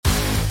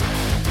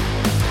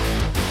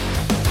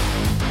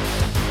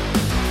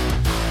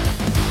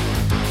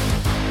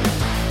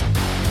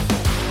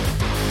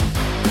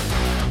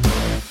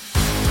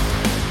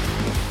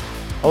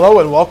Hello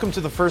and welcome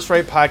to the First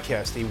Right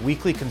Podcast, a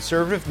weekly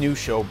conservative news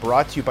show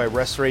brought to you by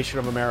Restoration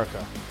of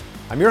America.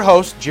 I'm your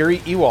host, Jerry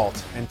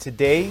Ewalt, and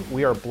today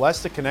we are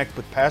blessed to connect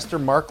with Pastor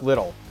Marc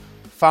Little,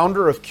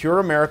 founder of Cure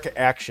America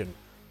Action,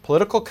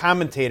 political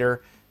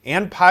commentator,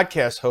 and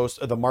podcast host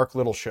of The Marc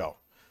Little Show.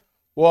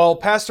 Well,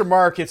 Pastor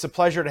Marc, it's a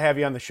pleasure to have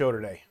you on the show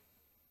today.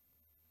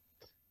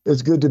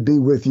 It's good to be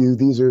with you.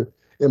 These are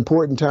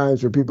important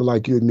times for people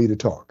like you and me to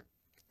talk.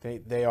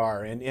 They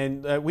are,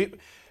 and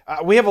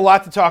we have a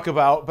lot to talk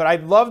about, but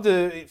I'd love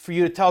for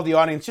you to tell the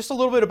audience just a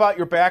little bit about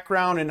your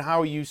background and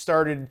how you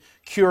started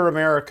Cure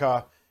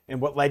America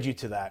and what led you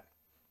to that.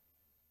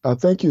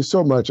 Thank you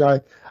so much.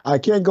 I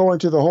can't go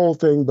into the whole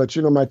thing, but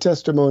my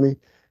testimony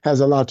has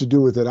a lot to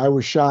do with it. I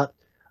was shot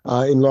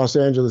in Los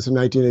Angeles in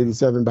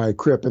 1987 by a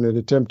Crip in an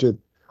attempted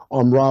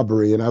armed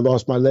robbery, and I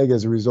lost my leg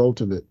as a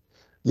result of it.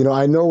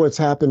 I know what's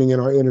happening in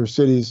our inner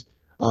cities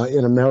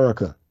in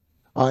America.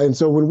 And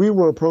so when we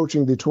were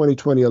approaching the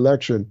 2020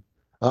 election,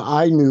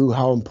 I knew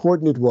how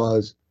important it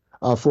was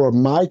for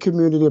my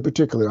community in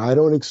particular. I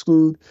don't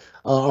exclude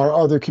our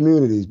other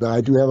communities, but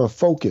I do have a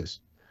focus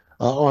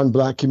on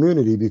Black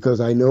community because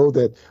I know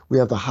that we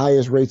have the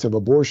highest rates of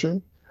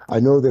abortion. I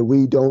know that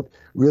we don't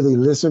really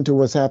listen to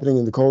what's happening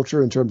in the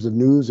culture in terms of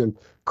news and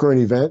current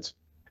events.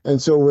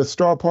 And so with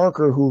Star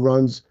Parker, who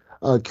runs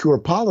Cure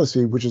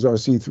Policy, which is our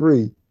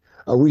C3,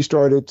 we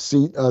started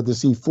the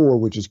C4,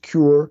 which is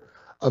Cure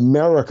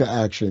America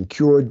Action,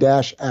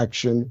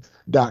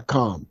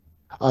 cure-action.com.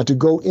 To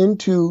go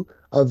into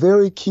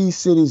very key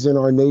cities in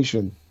our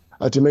nation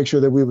to make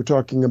sure that we were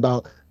talking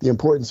about the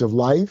importance of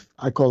life.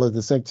 I call it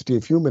the sanctity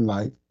of human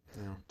life.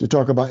 Yeah. To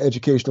talk about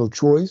educational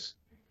choice,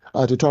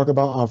 to talk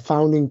about our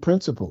founding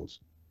principles,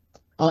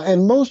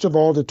 and most of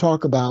all, to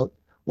talk about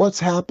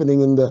what's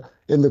happening in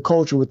the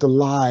culture with the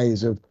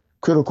lies of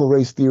critical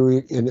race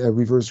theory and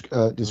reverse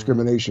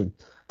discrimination.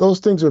 Mm-hmm. Those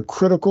things are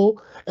critical,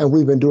 and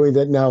we've been doing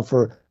that now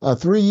for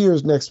 3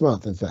 years next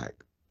month, in fact.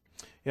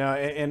 Yeah,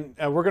 and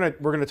we're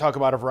gonna talk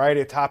about a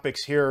variety of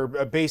topics here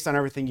based on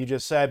everything you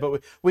just said.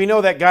 But we know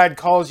that God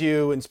calls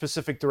you in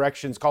specific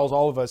directions, calls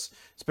all of us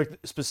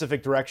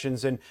specific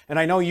directions, and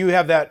I know you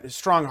have that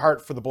strong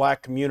heart for the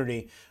Black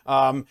community.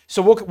 So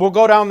we'll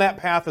go down that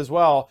path as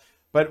well.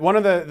 But one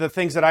of the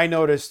things that I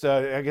noticed,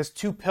 I guess,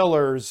 two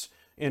pillars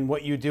in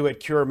what you do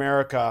at Cure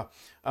America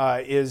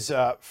is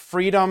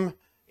freedom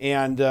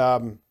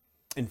and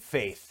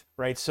faith,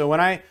 right? So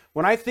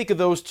when I think of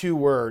those two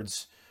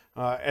words.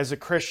 As a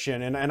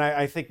Christian, and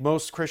I think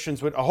most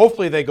Christians would,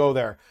 hopefully they go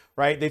there,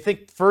 right? They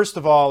think, first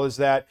of all, is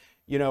that,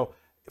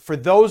 for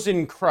those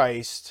in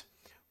Christ,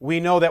 we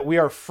know that we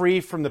are free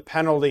from the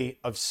penalty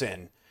of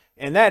sin.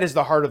 And that is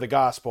the heart of the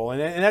gospel.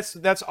 And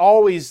that's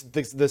always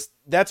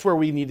that's where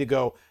we need to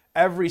go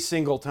every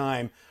single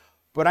time.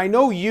 But I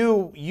know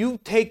you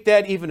take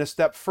that even a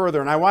step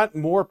further, and I want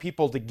more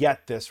people to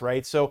get this,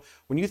 right? So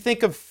when you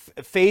think of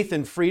faith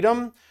and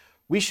freedom,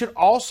 we should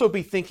also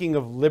be thinking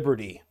of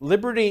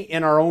liberty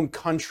in our own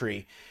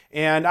country.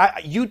 And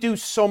you do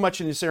so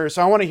much in this area,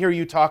 so I want to hear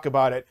you talk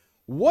about it.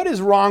 What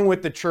is wrong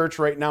with the church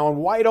right now, and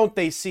why don't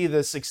they see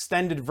this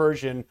extended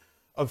version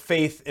of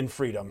faith and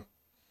freedom?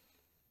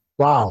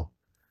 Wow.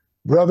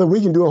 Brother,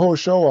 we can do a whole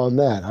show on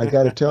that. I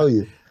got to tell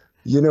you.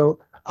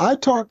 I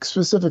talk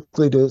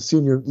specifically to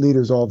senior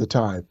leaders all the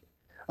time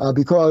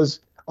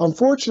because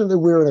unfortunately,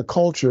 we're in a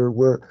culture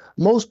where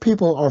most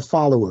people are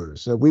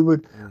followers.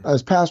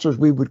 As pastors,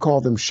 we would call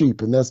them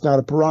sheep, and that's not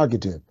a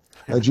prerogative.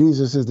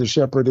 Jesus is the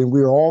shepherd, and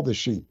we're all the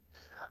sheep.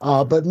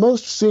 But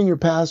most senior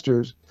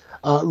pastors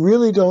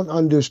really don't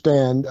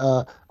understand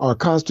our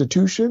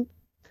Constitution,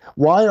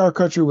 why our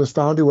country was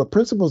founded, what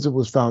principles it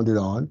was founded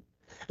on,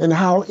 and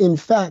how, in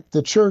fact,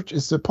 the church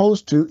is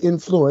supposed to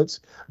influence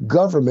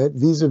government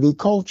vis-a-vis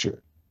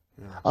culture.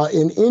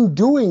 In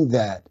doing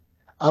that,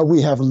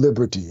 we have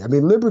liberty. I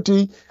mean,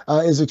 liberty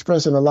is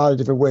expressed in a lot of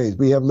different ways.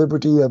 We have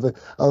liberty of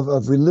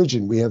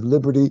religion. We have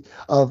liberty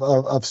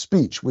of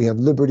speech. We have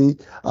liberty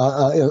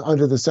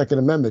under the Second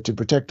Amendment to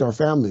protect our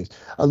families.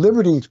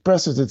 Liberty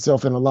expresses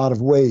itself in a lot of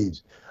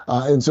ways.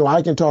 And so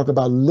I can talk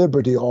about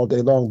liberty all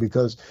day long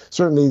because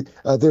certainly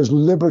there's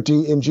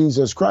liberty in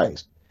Jesus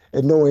Christ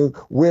and knowing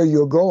where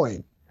you're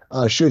going.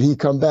 Should he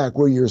come back,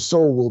 where your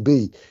soul will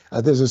be.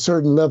 There's a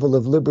certain level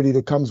of liberty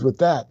that comes with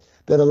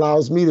that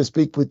allows me to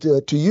speak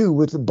to you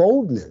with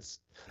boldness,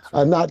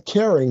 not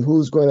caring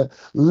who's going to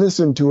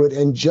listen to it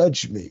and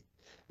judge me,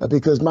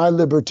 because my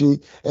liberty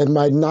and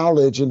my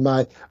knowledge and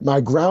my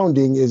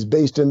grounding is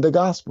based in the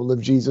gospel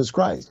of Jesus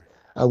Christ,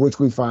 which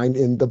we find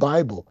in the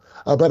Bible.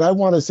 But I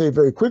want to say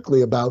very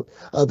quickly about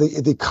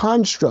the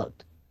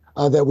construct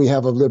that we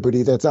have of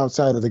liberty that's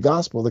outside of the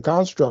gospel, the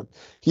construct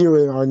here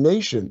in our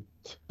nation,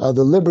 the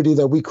liberty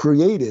that we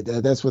created.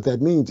 That's what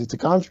that means. It's a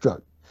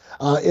construct.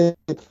 It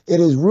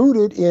is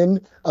rooted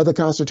in the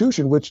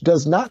Constitution, which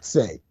does not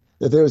say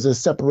that there is a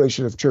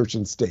separation of church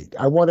and state.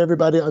 I want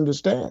everybody to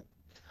understand.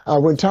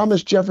 When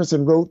Thomas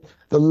Jefferson wrote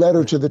the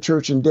letter to the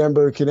church in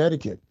Danbury,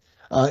 Connecticut,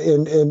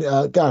 in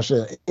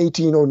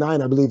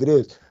 1809, I believe it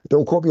is.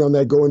 Don't quote me on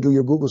that. Go and do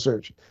your Google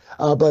search.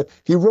 But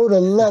he wrote a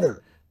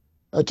letter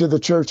to the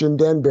church in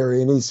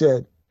Danbury, and he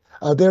said,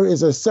 there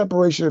is a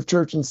separation of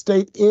church and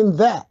state in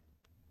that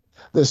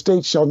the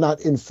state shall not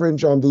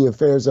infringe on the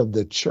affairs of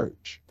the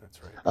church. That's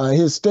right.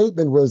 His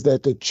statement was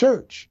that the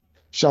church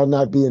shall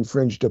not be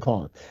infringed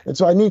upon. And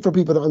so I need for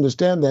people to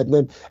understand that.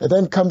 And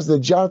then comes the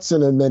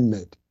Johnson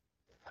Amendment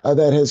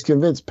that has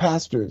convinced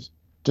pastors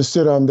to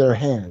sit on their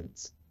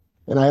hands.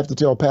 And I have to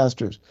tell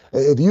pastors,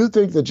 if you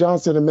think the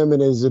Johnson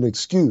Amendment is an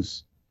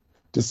excuse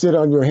to sit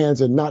on your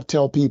hands and not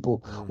tell people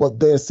what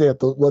thus saith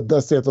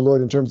the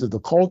Lord in terms of the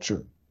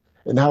culture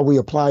and how we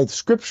apply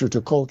scripture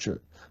to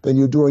culture, then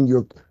you're doing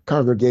your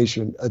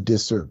congregation a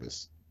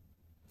disservice.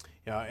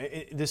 Yeah,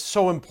 it is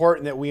so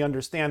important that we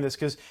understand this,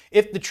 because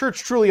if the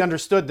church truly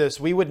understood this,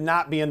 we would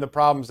not be in the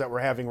problems that we're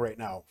having right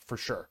now, for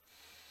sure.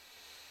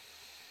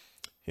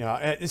 Yeah,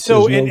 and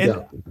so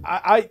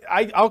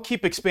I'll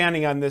keep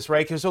expanding on this,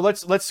 right? So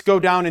let's go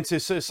down into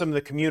some of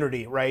the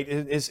community, right?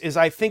 As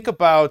I think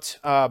about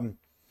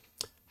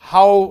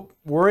how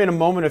we're in a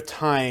moment of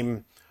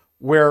time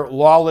where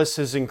lawless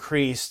has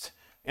increased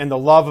and the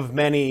love of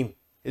many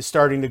is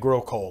starting to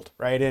grow cold,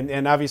 right?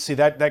 And obviously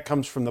that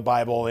comes from the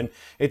Bible, and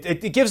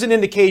it gives an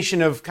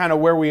indication of kind of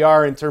where we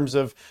are in terms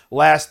of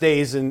last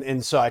days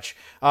and such.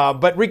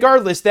 But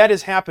regardless, that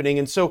is happening.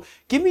 And so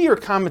give me your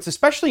comments,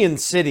 especially in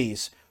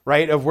cities,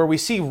 right, of where we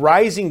see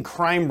rising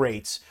crime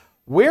rates.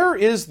 Where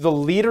is the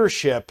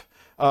leadership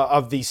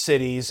of these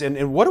cities,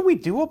 and what do we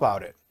do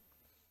about it?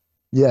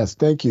 Yes,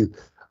 thank you.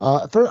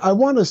 First, I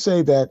want to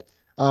say that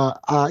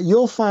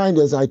you'll find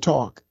as I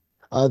talk,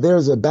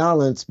 there's a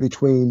balance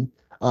between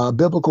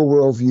biblical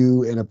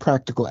worldview and a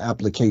practical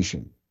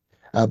application.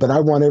 But I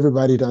want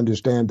everybody to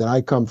understand that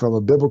I come from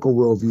a biblical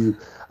worldview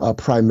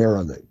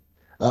primarily.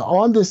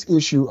 On this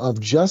issue of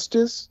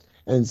justice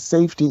and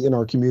safety in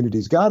our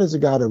communities, God is a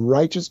God of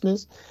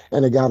righteousness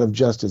and a God of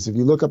justice. If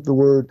you look up the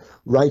word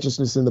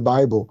righteousness in the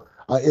Bible,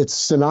 it's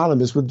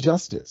synonymous with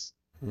justice.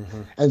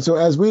 Mm-hmm. And so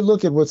as we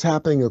look at what's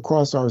happening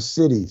across our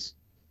cities,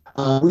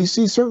 we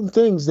see certain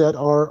things that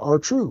are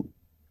true.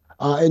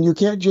 And you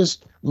can't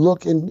just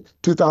look in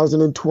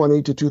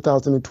 2020 to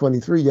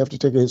 2023. You have to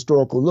take a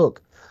historical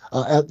look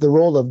at the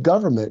role of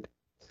government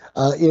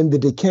in the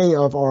decay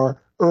of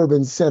our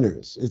urban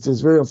centers. It's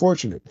very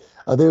unfortunate.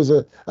 There's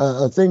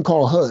a thing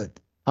called HUD,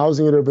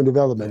 Housing and Urban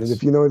Development. Yes. And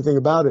if you know anything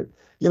about it,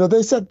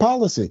 they set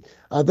policy.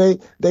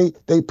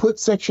 They put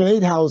Section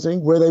 8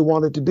 housing where they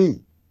want it to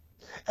be.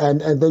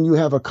 And then you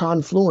have a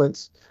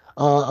confluence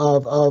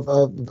of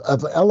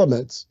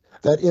elements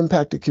that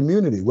impact the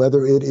community,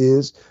 whether it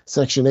is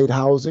Section 8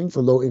 housing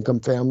for low-income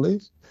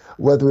families,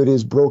 whether it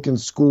is broken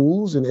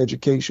schools and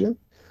education,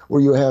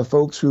 where you have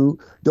folks who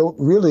don't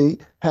really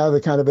have the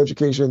kind of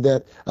education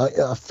that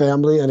a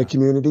family and a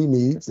community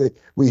needs.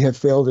 We have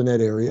failed in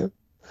that area.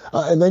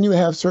 And then you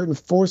have certain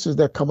forces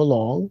that come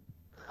along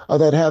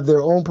that have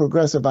their own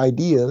progressive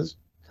ideas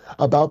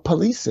about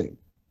policing.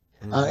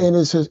 Mm-hmm. And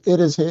it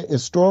is a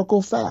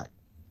historical fact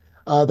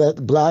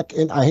that black,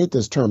 and I hate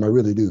this term, I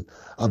really do,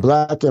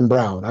 black and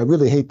brown. I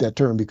really hate that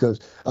term because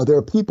there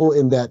are people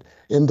in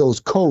those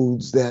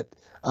codes that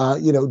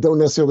don't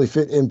necessarily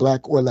fit in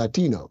black or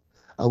Latino,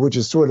 which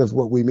is sort of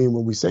what we mean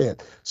when we say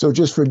it. So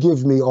just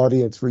forgive me,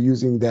 audience, for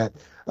using that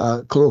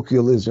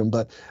colloquialism.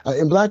 But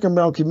in black and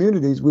brown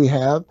communities, we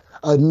have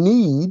a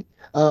need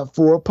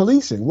for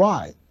policing.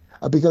 Why?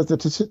 Because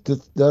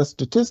the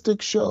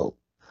statistics show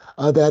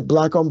that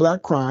black on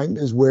black crime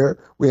is where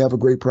we have a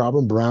great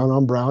problem, brown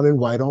on brown and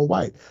white on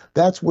white.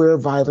 That's where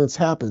violence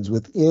happens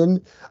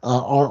within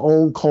our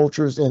own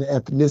cultures and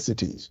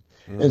ethnicities.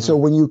 Mm-hmm. And so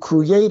when you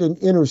create an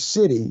inner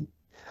city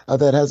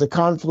that has a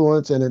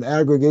confluence and an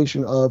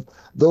aggregation of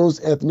those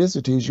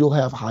ethnicities, you'll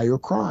have higher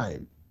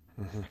crime.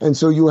 Mm-hmm. And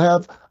so you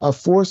have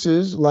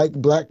forces like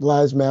Black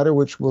Lives Matter,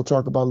 which we'll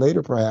talk about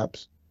later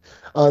perhaps,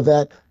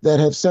 that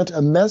have sent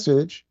a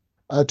message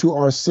to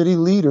our city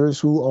leaders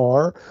who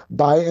are,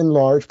 by and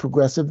large,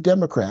 progressive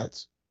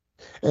Democrats,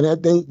 and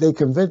that they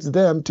convince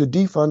them to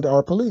defund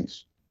our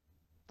police.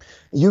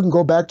 You can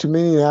go back to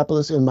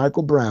Minneapolis and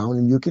Michael Brown,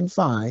 and you can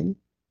find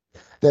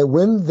that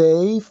when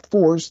they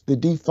forced the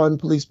defund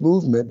police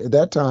movement, at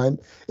that time,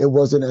 it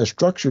wasn't as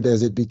structured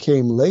as it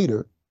became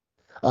later,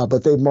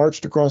 but they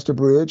marched across the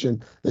bridge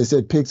and they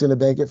said, pigs in a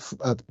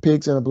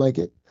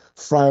blanket,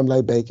 fry them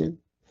like bacon.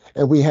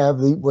 And we have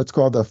what's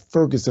called the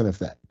Ferguson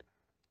effect.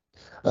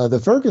 The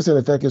Ferguson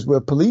effect is where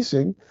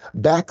policing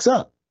backs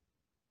up.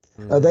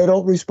 They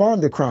don't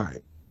respond to crime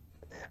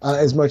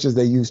as much as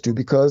they used to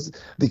because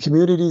the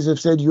communities have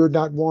said you're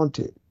not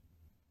wanted.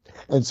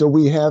 And so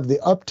we have the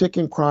uptick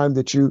in crime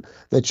that you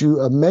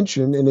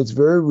mentioned, and it's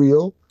very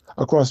real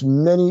across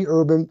many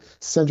urban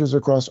centers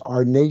across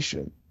our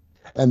nation.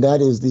 And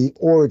that is the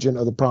origin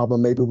of the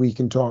problem. Maybe we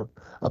can talk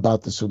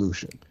about the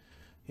solution.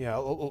 Yeah,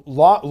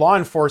 law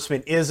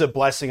enforcement is a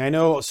blessing. I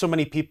know so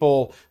many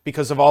people,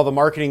 because of all the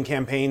marketing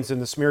campaigns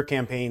and the smear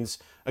campaigns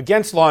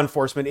against law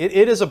enforcement,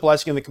 it is a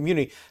blessing in the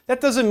community. That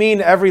doesn't mean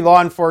every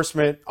law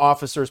enforcement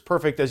officer is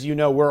perfect. As you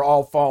know, we're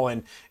all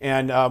fallen,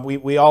 and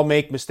we all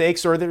make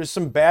mistakes, or there's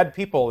some bad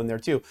people in there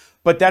too.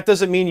 But that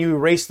doesn't mean you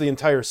erase the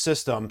entire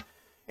system.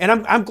 And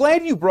I'm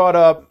glad you brought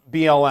up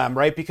BLM,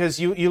 right?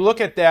 Because you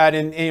look at that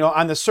and,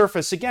 on the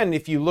surface, again,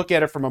 if you look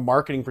at it from a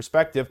marketing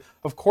perspective,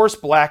 of course,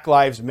 Black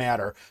Lives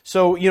Matter.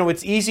 So,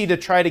 it's easy to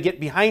try to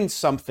get behind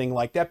something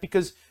like that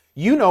because,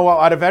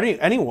 out of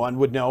anyone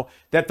would know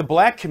that the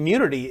black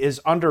community is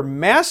under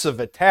massive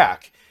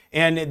attack.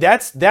 And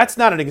that's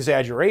not an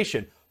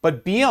exaggeration.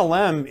 But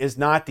BLM is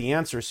not the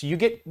answer. So you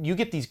get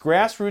these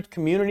grassroots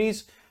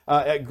communities,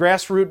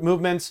 grassroots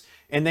movements,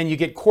 and then you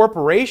get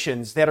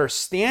corporations that are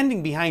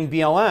standing behind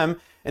BLM,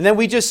 and then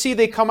we just see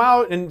they come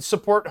out and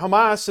support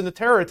Hamas and the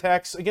terror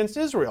attacks against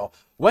Israel.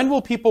 When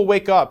will people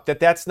wake up that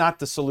that's not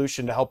the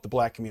solution to help the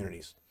black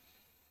communities?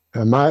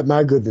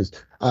 My goodness.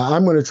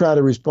 I'm going to try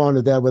to respond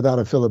to that without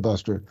a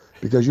filibuster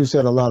because you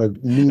said a lot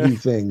of meaty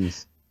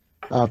things.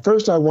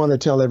 First, I want to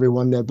tell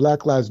everyone that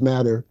Black Lives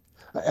Matter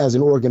as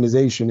an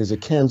organization is a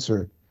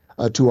cancer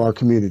to our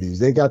communities.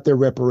 They got their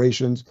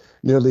reparations,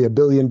 nearly $1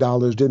 billion,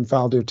 didn't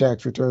file their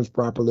tax returns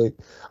properly,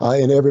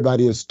 and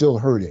everybody is still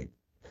hurting.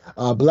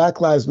 Black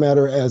Lives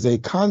Matter as a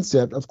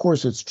concept, of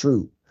course it's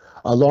true,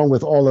 along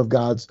with all of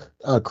God's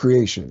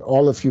creation,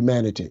 all of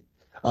humanity.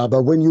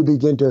 But when you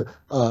begin to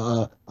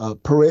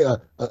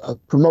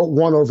promote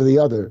one over the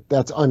other,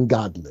 that's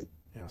ungodly.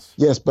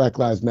 Yes, Black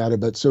Lives Matter,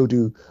 but so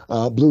do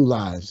blue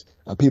lives,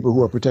 people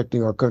who are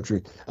protecting our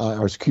country,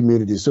 our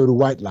communities. So do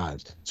white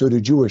lives, so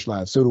do Jewish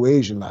lives, so do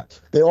Asian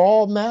lives. They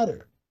all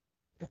matter.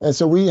 And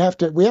so we have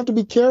to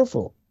be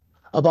careful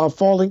about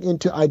falling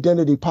into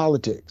identity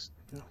politics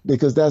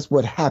because that's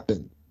what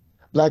happened.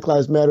 Black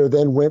Lives Matter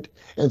then went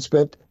and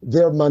spent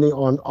their money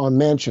on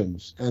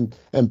mansions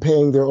and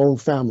paying their own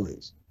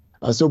families.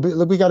 So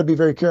we got to be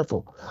very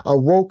careful.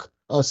 Woke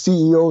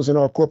CEOs in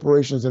our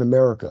corporations in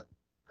America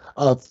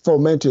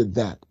fomented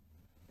that.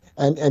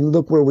 And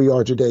look where we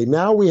are today.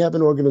 Now we have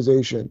an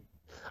organization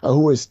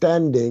who is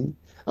standing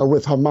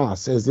with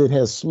Hamas as it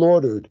has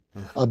slaughtered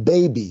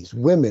babies,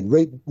 women,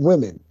 raped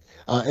women,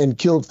 and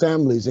killed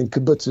families in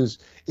kibbutzes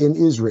in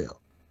Israel.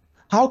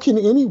 How can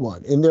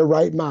anyone in their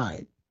right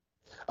mind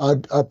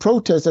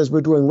protest as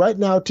we're doing right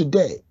now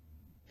today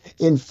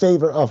in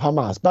favor of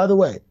Hamas? By the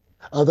way,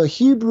 the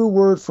Hebrew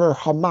word for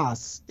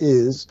Hamas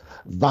is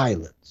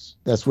violence.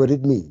 That's what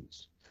it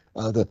means.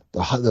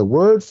 The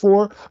word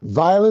for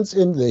violence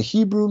in the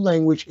Hebrew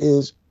language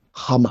is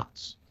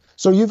Hamas.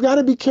 So you've got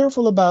to be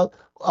careful about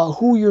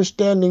who you're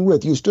standing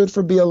with. You stood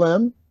for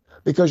BLM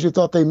because you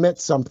thought they meant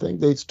something.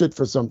 They stood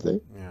for something.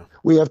 Yeah.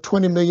 We have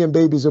 20 million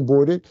babies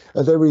aborted.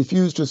 They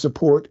refuse to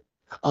support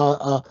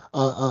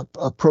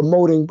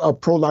promoting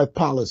pro-life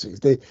policies.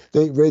 They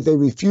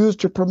refuse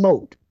to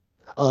promote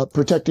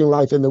protecting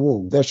life in the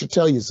womb. That should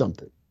tell you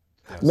something.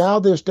 Yes. Now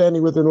they're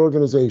standing with an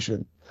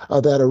organization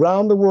that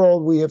around the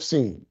world we have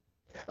seen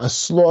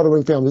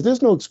slaughtering families.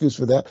 There's no excuse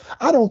for that.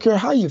 I don't care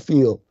how you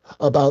feel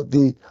about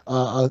the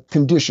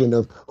condition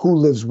of who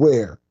lives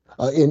where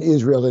in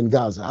Israel and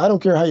Gaza. I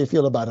don't care how you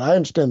feel about it. I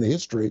understand the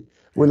history.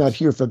 We're not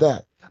here for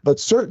that. But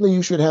certainly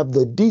you should have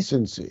the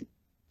decency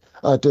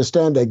to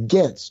stand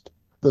against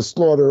the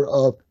slaughter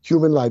of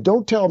human life.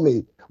 Don't tell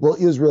me, well,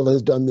 Israel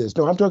has done this.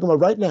 No, I'm talking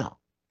about right now.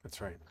 That's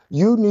right.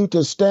 You need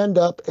to stand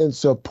up and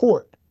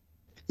support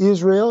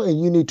Israel,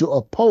 and you need to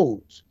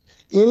oppose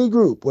any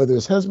group, whether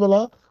it's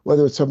Hezbollah,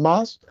 whether it's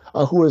Hamas,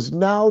 who is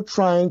now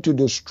trying to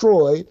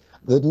destroy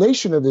the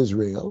nation of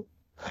Israel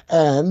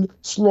and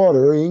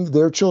slaughtering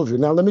their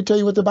children. Now, let me tell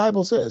you what the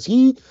Bible says.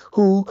 He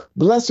who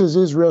blesses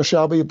Israel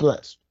shall be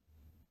blessed.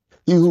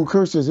 He who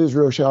curses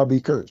Israel shall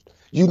be cursed.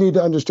 You need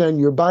to understand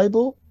your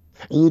Bible,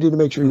 and you need to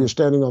make sure you're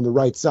standing on the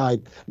right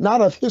side,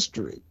 not of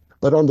history,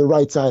 but on the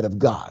right side of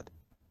God.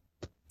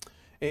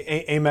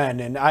 Amen.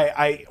 And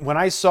I when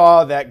I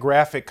saw that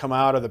graphic come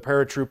out of the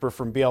paratrooper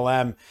from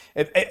BLM,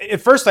 at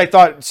first I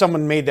thought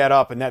someone made that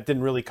up and that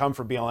didn't really come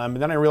from BLM.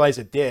 And then I realized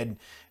it did.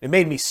 It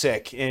made me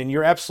sick. And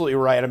you're absolutely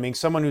right. I mean,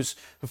 someone who's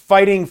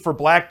fighting for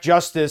black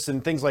justice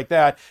and things like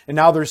that, and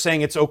now they're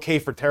saying it's okay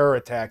for terror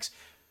attacks.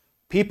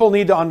 People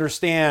need to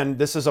understand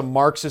this is a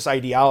Marxist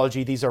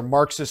ideology. These are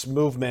Marxist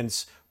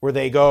movements where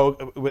they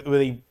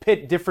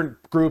pit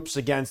different groups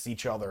against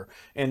each other.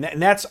 And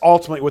that's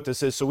ultimately what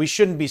this is. So we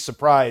shouldn't be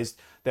surprised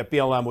that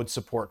BLM would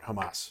support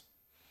Hamas.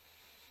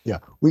 Yeah,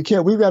 we've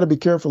got to be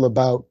careful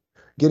about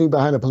getting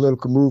behind a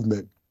political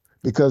movement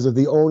because of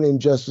the own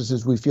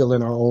injustices we feel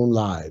in our own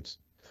lives.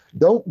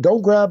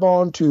 Don't grab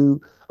on to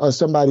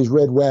somebody's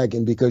red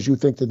wagon because you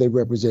think that they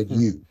represent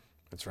you.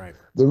 That's right.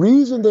 The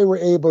reason they were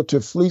able to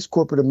fleece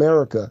corporate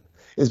America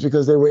is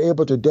because they were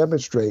able to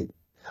demonstrate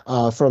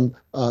from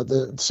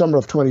the summer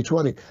of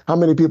 2020 how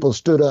many people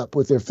stood up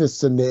with their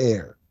fists in the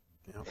air.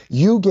 Yep.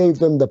 You gave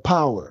them the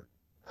power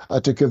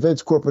to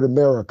convince corporate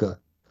America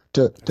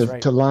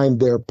to line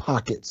their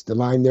pockets,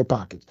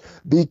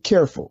 Be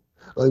careful.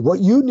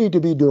 What you need to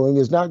be doing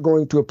is not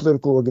going to a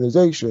political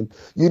organization.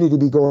 You need to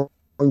be going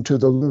to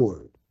the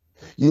Lord.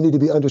 You need to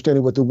be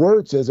understanding what the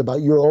word says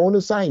about your own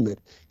assignment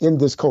in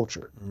this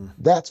culture.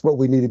 That's what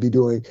we need to be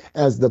doing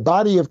as the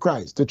body of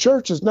Christ. The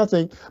church is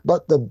nothing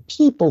but the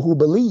people who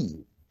believe.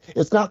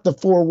 It's not the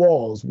four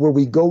walls where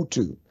we go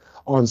to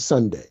on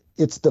Sunday.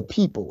 It's the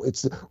people.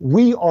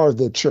 We are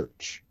the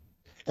church.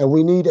 And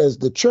we need, as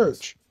the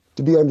church,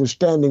 to be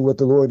understanding what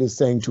the Lord is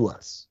saying to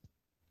us.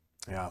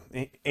 Yeah.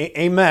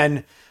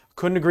 Amen.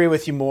 Couldn't agree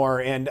with you more.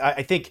 And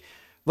I think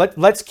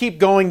let's keep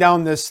going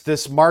down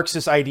this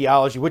Marxist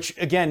ideology, which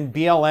again,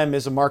 BLM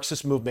is a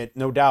Marxist movement,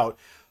 no doubt.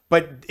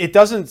 But it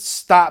doesn't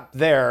stop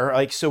there.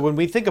 Like, so when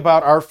we think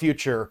about our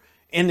future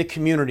in the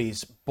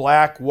communities,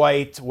 black,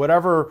 white,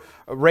 whatever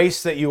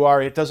race that you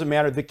are, it doesn't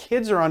matter. The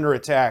kids are under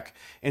attack.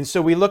 And so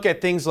we look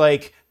at things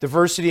like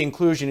diversity,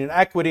 inclusion, and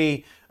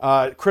equity,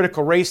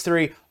 critical race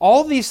theory.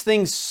 All these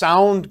things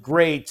sound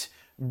great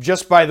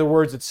just by the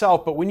words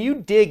itself. But when you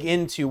dig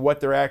into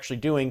what they're actually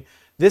doing,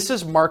 this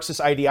is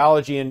Marxist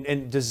ideology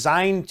and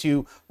designed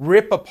to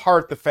rip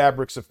apart the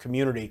fabrics of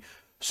community.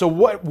 So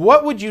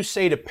what would you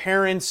say to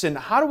parents, and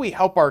how do we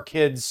help our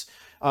kids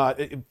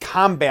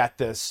combat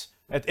this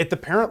at the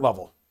parent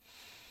level?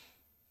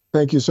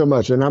 Thank you so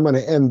much. And I'm going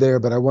to end there,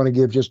 but I want to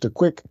give just a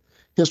quick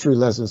history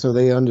lesson so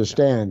they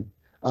understand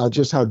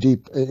just how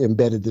deep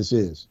embedded this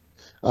is.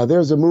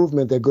 There's a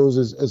movement that goes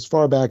as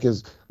far back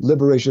as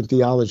liberation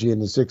theology in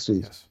the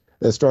 60s. Yes.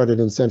 That started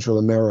in Central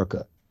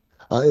America.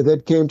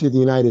 That came to the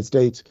United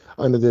States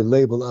under the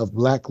label of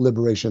Black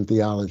liberation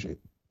theology.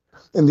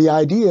 And the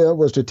idea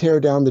was to tear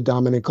down the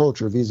dominant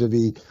culture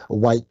vis-a-vis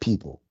white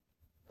people,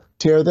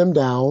 tear them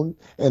down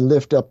and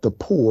lift up the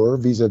poor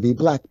vis-a-vis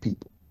black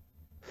people.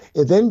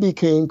 It then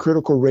became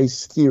critical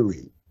race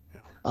theory,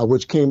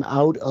 which came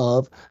out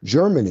of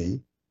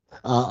Germany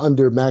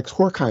under Max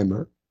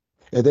Horkheimer,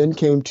 and then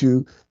came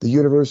to the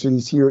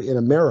universities here in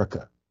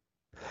America.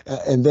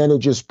 And then it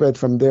just spread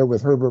from there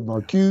with Herbert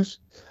Marcuse,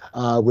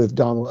 with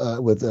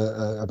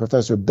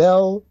Professor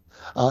Bell,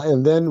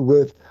 and then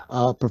with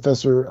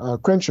Professor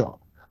Crenshaw.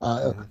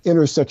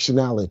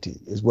 Intersectionality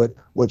is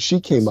what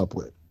she came up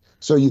with.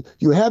 So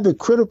you have the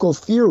critical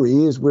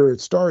theory is where it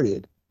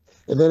started,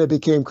 and then it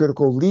became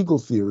critical legal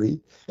theory,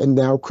 and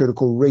now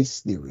critical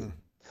race theory.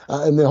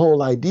 And the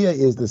whole idea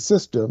is the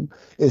system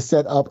is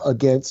set up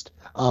against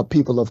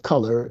people of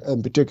color,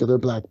 in particular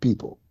black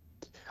people.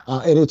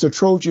 And it's a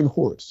Trojan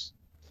horse,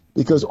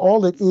 because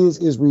all it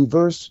is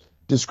reverse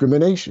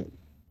discrimination.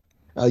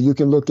 You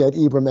can look at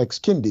Ibram X.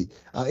 Kendi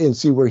and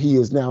see where he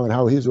is now and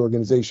how his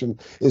organization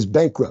is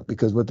bankrupt,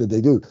 because what did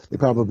they do? They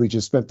probably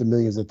just spent the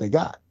millions that they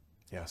got.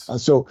 Yes.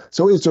 So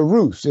it's a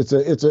ruse. It's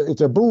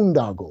a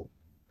boondoggle.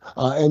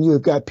 And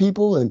you've got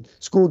people and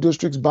school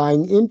districts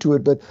buying into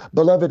it. But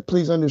beloved,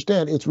 please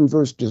understand, it's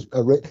reverse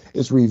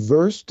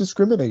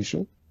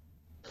discrimination.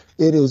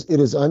 It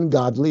is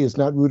ungodly. It's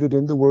not rooted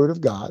in the Word of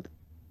God.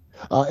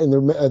 And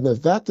the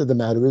fact of the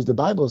matter is, the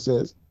Bible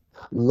says,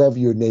 love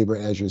your neighbor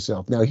as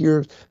yourself. Now,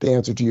 here's the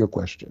answer to your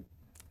question.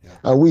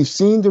 Yeah. We've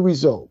seen the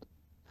result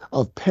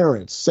of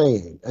parents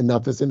saying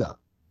enough is enough.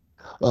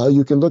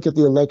 You can look at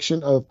the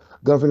election of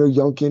Governor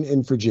Youngkin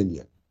in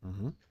Virginia.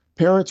 Mm-hmm.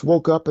 Parents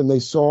woke up and they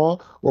saw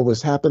what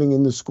was happening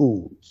in the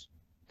schools,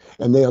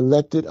 and they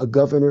elected a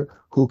governor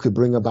who could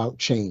bring about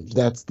change.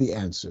 That's the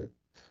answer.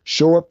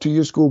 Show up to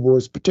your school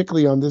boards,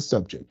 particularly on this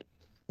subject,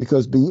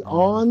 because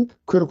beyond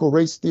critical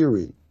race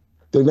theory,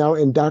 they're now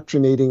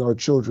indoctrinating our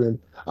children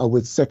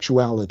with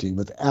sexuality,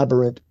 with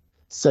aberrant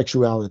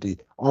sexuality.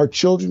 Our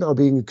children are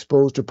being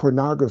exposed to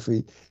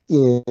pornography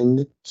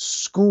in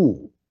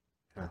school.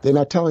 They're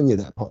not telling you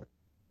that part.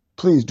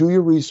 Please do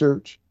your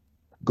research.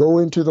 Go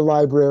into the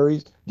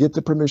libraries, get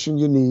the permission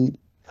you need,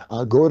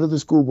 go to the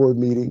school board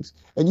meetings.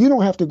 And you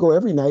don't have to go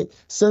every night.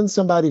 Send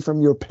somebody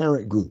from your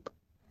parent group.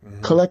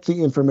 Mm-hmm. Collect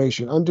the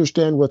information,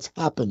 understand what's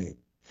happening.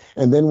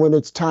 And then when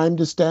it's time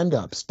to stand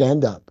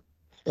up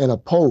and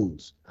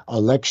oppose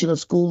election of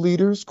school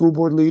leaders, school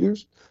board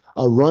leaders,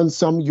 run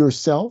some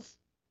yourself,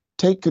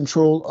 take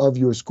control of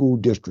your school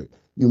district.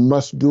 You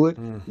must do it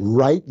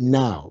right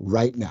now.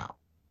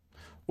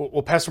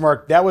 Well, Pastor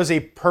Marc, that was a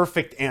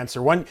perfect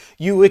answer. When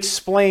you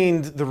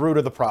explained the root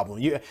of the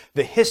problem,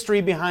 the history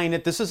behind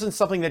it. This isn't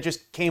something that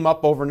just came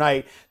up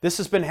overnight. This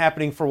has been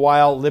happening for a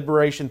while,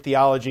 liberation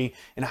theology,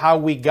 and how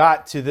we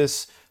got to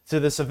this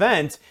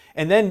event.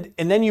 And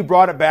then you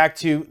brought it back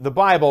to the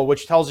Bible,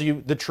 which tells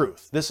you the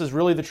truth. This is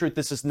really the truth.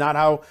 This is not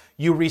how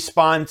you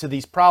respond to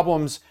these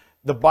problems.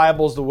 The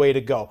Bible's the way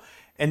to go.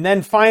 And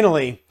then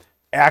finally,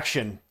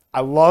 action. I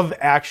love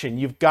action.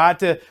 You've got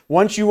to,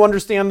 once you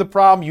understand the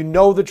problem, you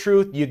know the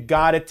truth, you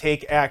got to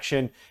take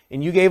action.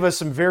 And you gave us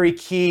some very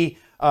key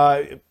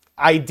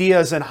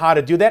ideas on how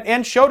to do that,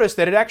 and showed us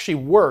that it actually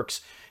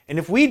works. And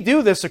if we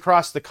do this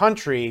across the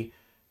country,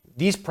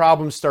 these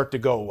problems start to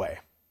go away.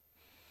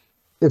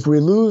 If we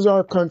lose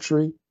our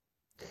country,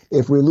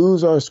 if we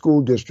lose our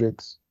school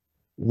districts,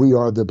 we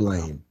are the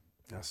blame,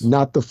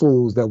 not the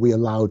fools that we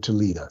allowed to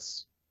lead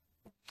us.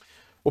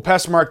 Well,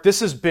 Pastor Marc, this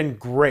has been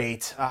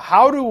great.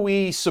 How do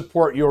we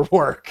support your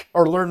work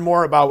or learn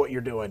more about what you're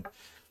doing?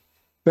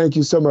 Thank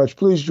you so much.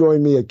 Please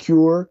join me at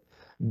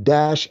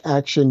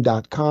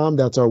cure-action.com.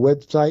 That's our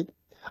website.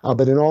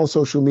 But in all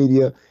social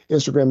media,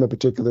 Instagram in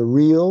particular,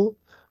 Real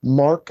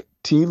Marc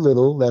T.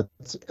 Little.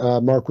 That's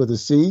Mark with a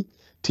C.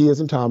 T as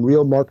in Tom.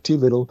 Real Marc T.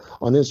 Little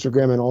on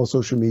Instagram and all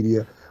social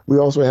media. We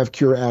also have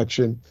Cure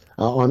Action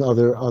on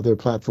other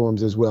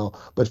platforms as well.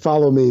 But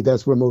follow me.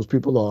 That's where most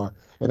people are.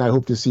 And I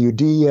hope to see you.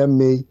 DM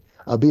me.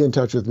 Be in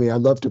touch with me. I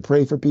love to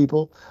pray for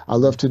people. I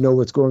love to know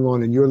what's going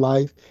on in your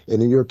life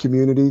and in your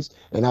communities.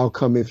 And I'll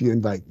come if you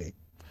invite me.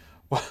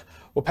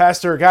 Well,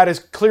 Pastor, God has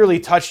clearly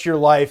touched your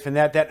life, and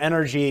that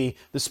energy,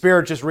 the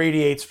Spirit just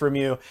radiates from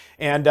you.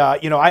 And,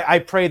 I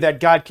pray that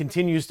God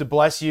continues to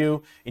bless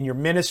you in your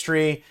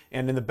ministry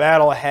and in the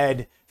battle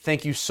ahead.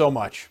 Thank you so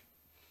much.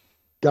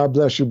 God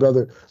bless you,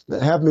 brother.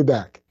 Have me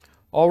back.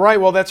 All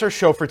right, well, that's our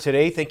show for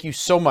today. Thank you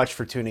so much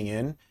for tuning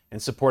in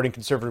and supporting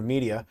conservative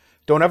media.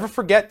 Don't ever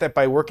forget that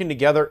by working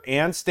together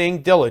and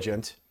staying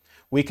diligent,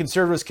 we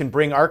conservatives can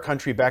bring our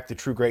country back to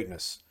true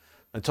greatness.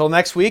 Until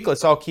next week,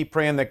 let's all keep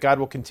praying that God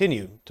will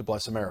continue to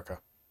bless America.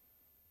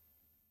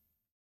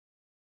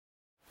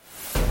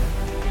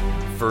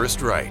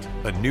 First Right,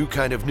 a new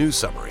kind of news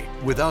summary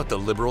without the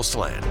liberal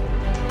slant.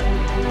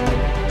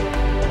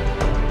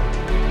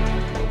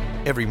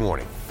 Every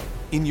morning,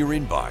 in your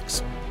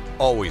inbox,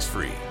 always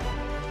free.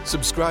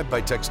 Subscribe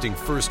by texting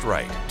First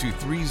Right to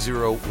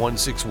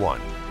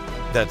 30161.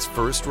 That's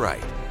First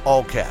Right,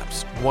 all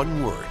caps,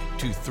 one word,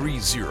 to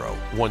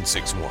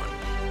 30161.